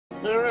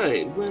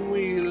Alright, when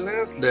we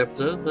last left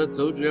off, I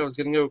told you I was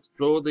gonna go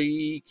explore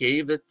the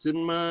cave that's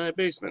in my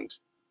basement.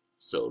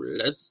 So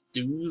let's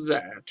do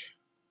that.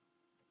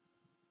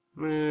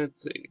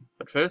 Let's see.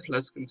 But first,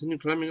 let's continue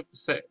climbing up the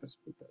stairs,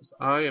 because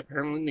I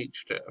apparently need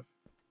stuff.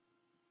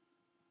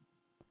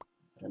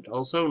 And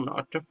also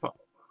not to fall.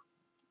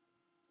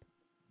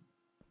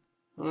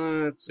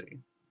 Let's see.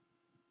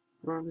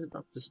 Running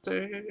up the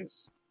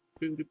stairs.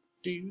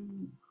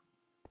 Doo-doo-doo.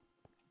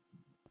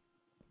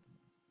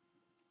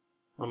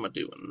 What am I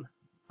doing?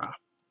 Ah,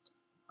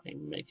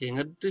 I'm making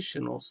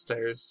additional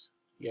stairs.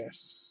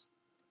 Yes.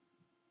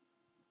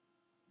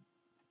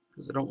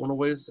 Because I don't want to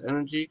waste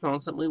energy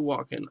constantly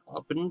walking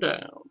up and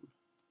down.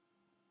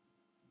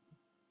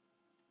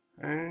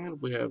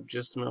 And we have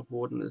just enough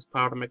wood in this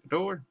pile to make a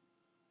door.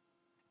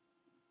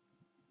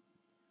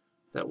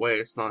 That way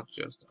it's not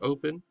just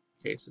open,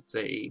 in case it's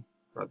a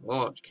rather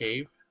large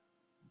cave.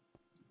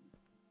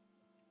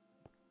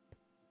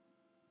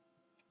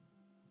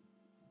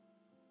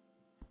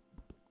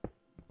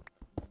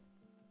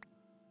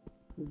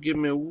 Give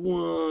me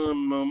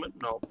one moment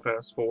and I'll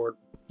fast forward,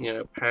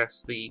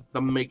 past the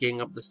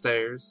making of the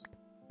stairs.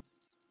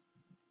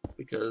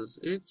 Because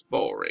it's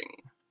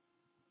boring.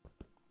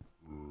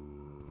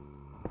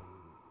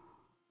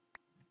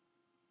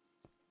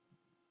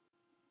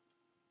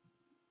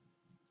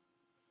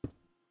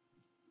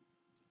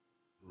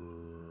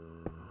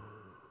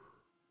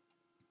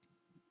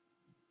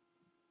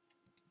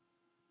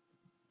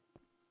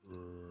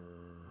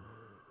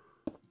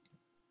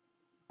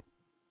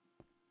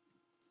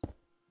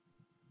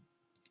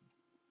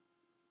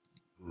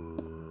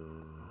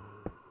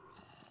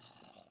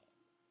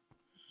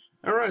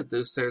 Alright,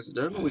 those stairs are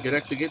done. We can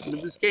actually get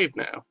into this cave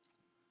now.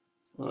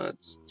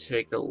 Let's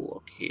take a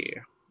look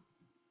here.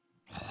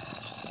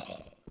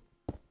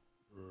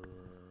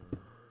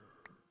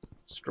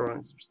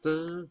 Destroying some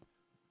stuff.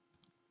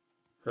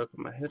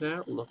 Poking my head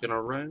out, looking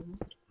around.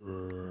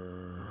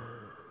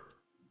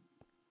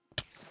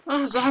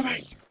 Ah,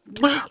 zombie!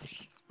 No!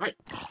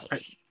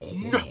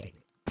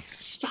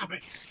 Stop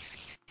it!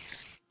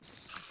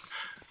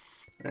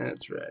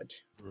 That's right.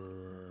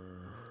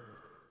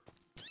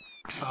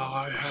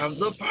 I have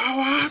the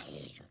power!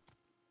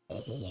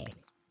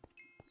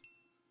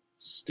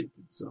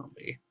 Stupid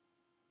zombie.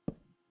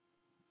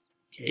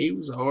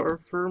 Caves are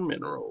for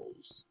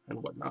minerals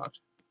and whatnot.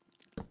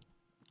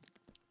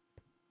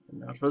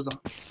 And not for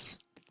zombies.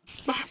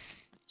 Ah,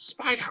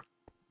 spider!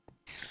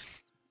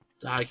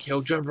 I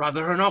killed your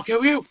brother and I'll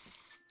kill you!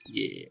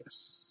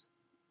 Yes.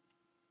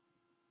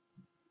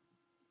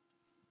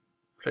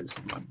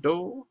 Placing my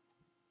door.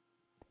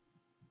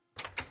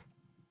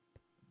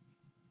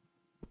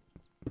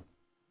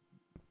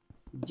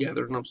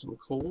 Gathering up some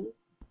coal.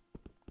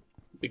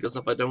 Because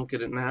if I don't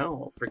get it now,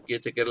 I'll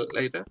forget to get it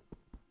later.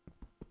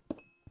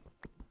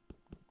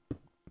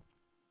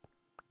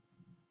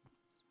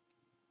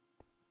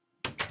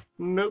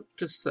 Note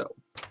to self.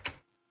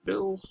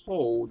 Fill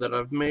hole that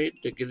I've made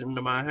to get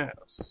into my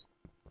house.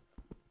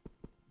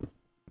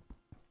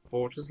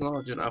 Fort is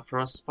large enough for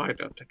a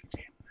spider to get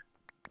in.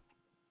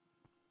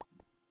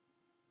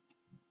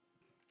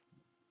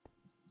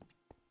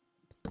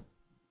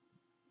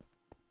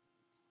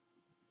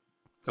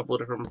 Couple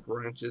of different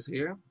branches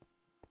here.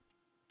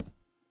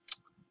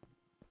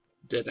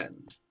 Dead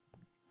end.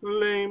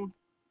 Lame.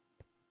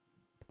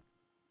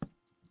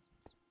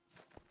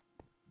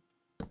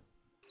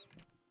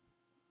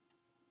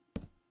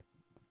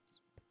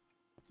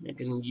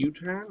 Making a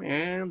U-turn,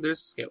 and there's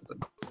a skeleton.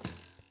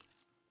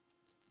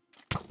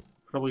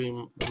 Probably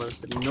the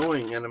most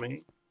annoying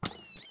enemy.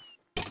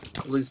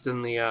 At least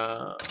in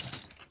the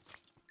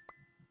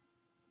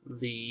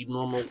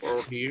normal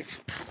world here.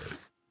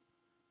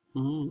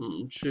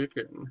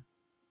 Chicken.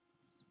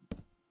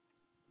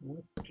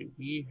 What do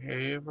we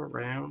have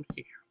around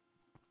here?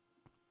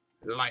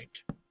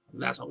 Light.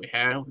 That's what we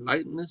have.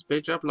 Lighting this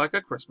bitch up like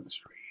a Christmas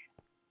tree.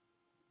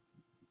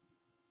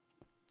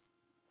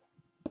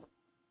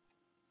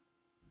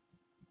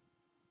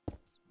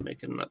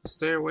 Making another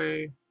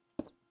stairway.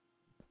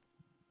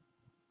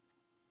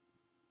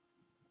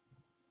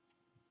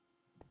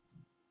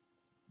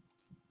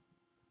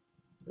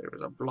 There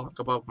is a block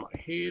above my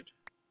head.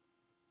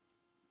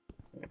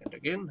 And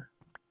again.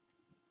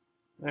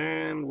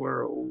 And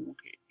we're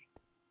okay.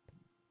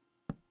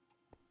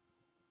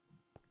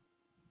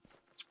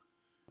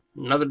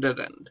 Another dead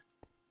end.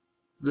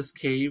 This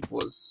cave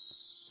was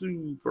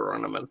super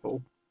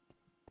uneventful.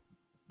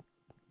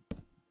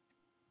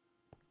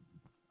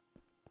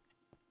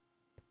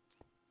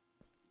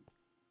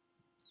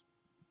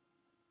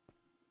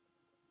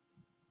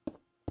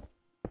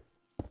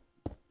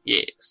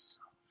 Yes,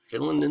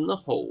 filling in the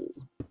hole.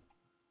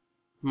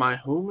 My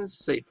home is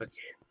safe again.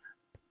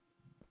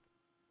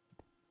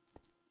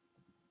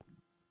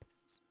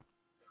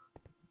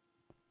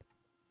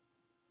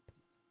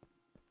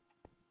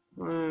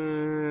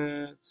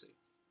 Let's see.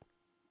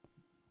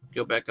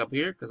 Go back up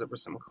here because there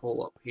was some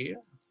coal up here.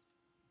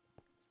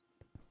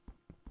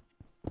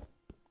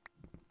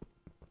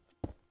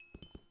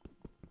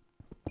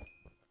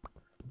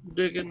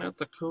 digging at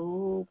the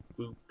coal.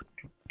 Boop.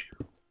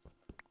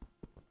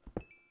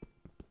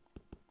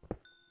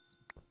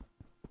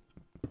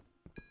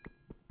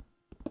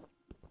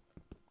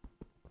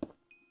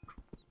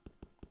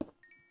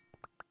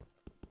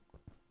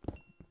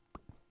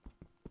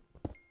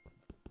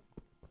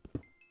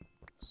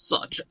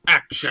 Such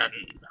action!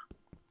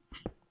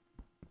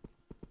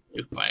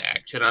 If by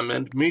action I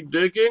meant me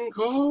digging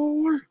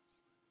coal.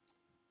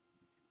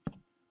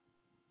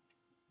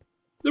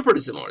 They're pretty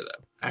similar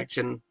though.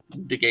 Action,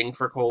 digging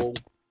for coal,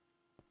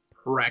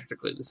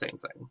 practically the same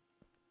thing.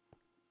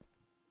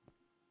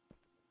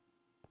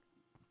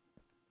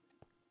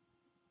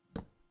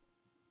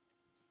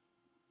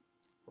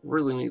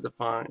 Really need to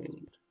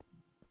find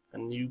a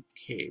new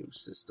cave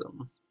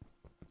system.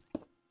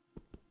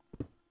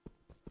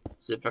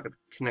 See if I could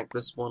connect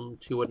this one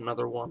to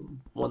another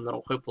one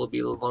that'll hopefully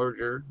be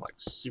larger, like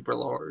super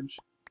large,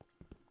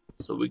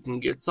 so we can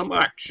get some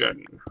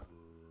action.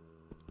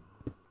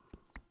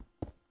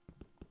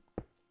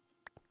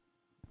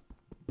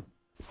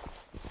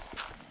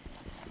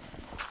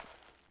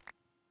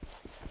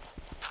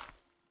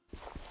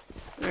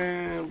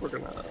 And we're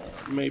gonna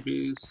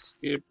maybe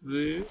skip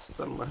this.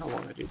 I don't know how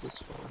long I do this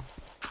for.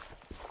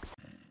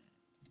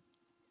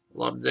 A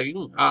lot of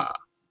digging. Ah.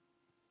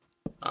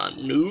 A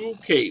new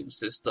cave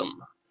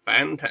system.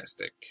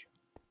 Fantastic.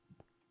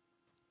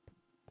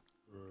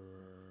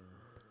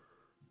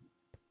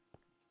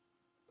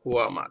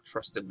 Pour my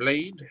trusty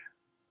blade.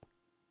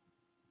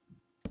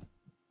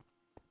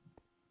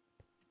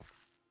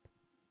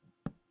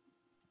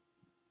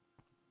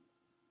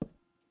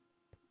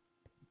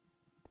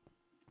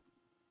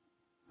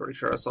 Pretty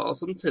sure I saw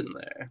some tin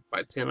there.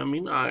 By tin, I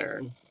mean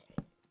iron.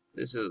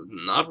 This is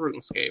not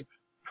RuneScape.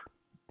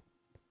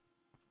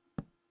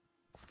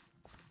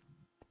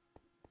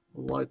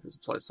 Light this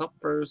place up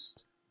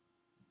first,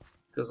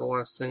 because the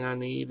last thing I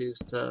need is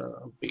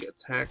to be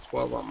attacked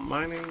while I'm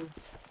mining.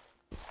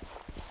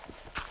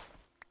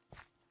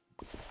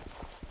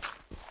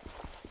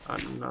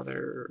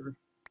 Another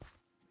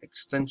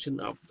extension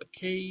of the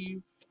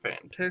cave.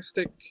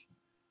 Fantastic.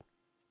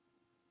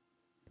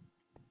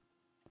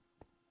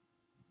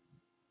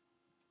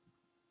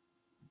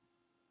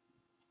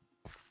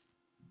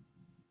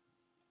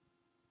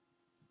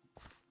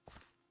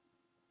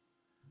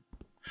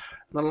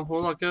 Not a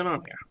whole lot going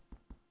on here.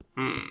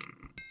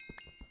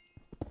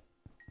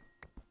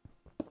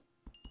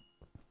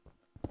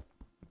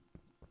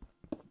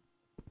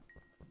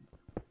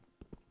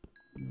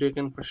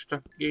 Digging for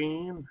stuff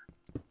again.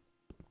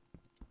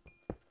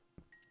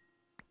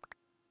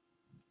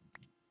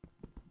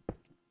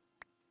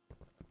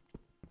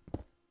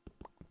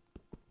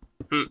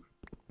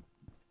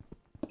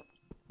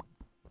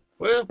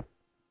 Well,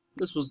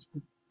 this was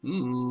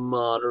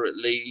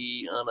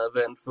moderately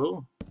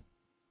uneventful.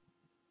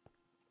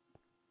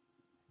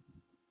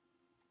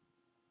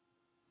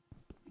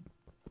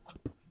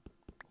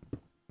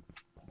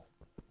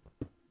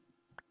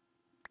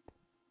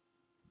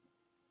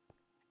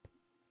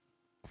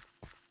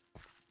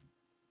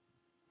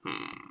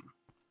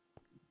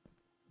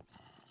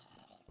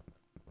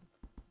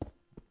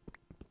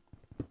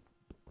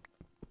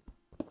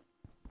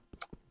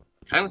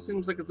 Kinda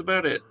seems like it's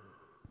about it.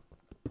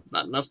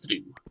 Nothing else to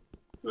do.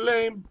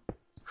 Lame.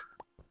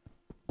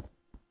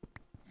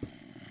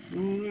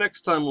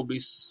 Next time will be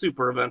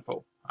super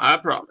eventful. I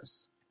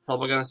promise.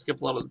 Probably gonna skip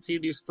a lot of the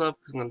tedious stuff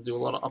because I'm gonna do a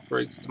lot of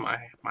upgrades to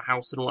my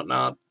house and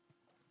whatnot.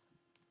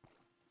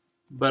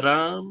 But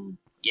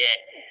yeah.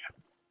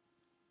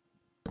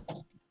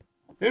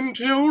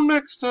 Until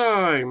next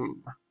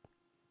time.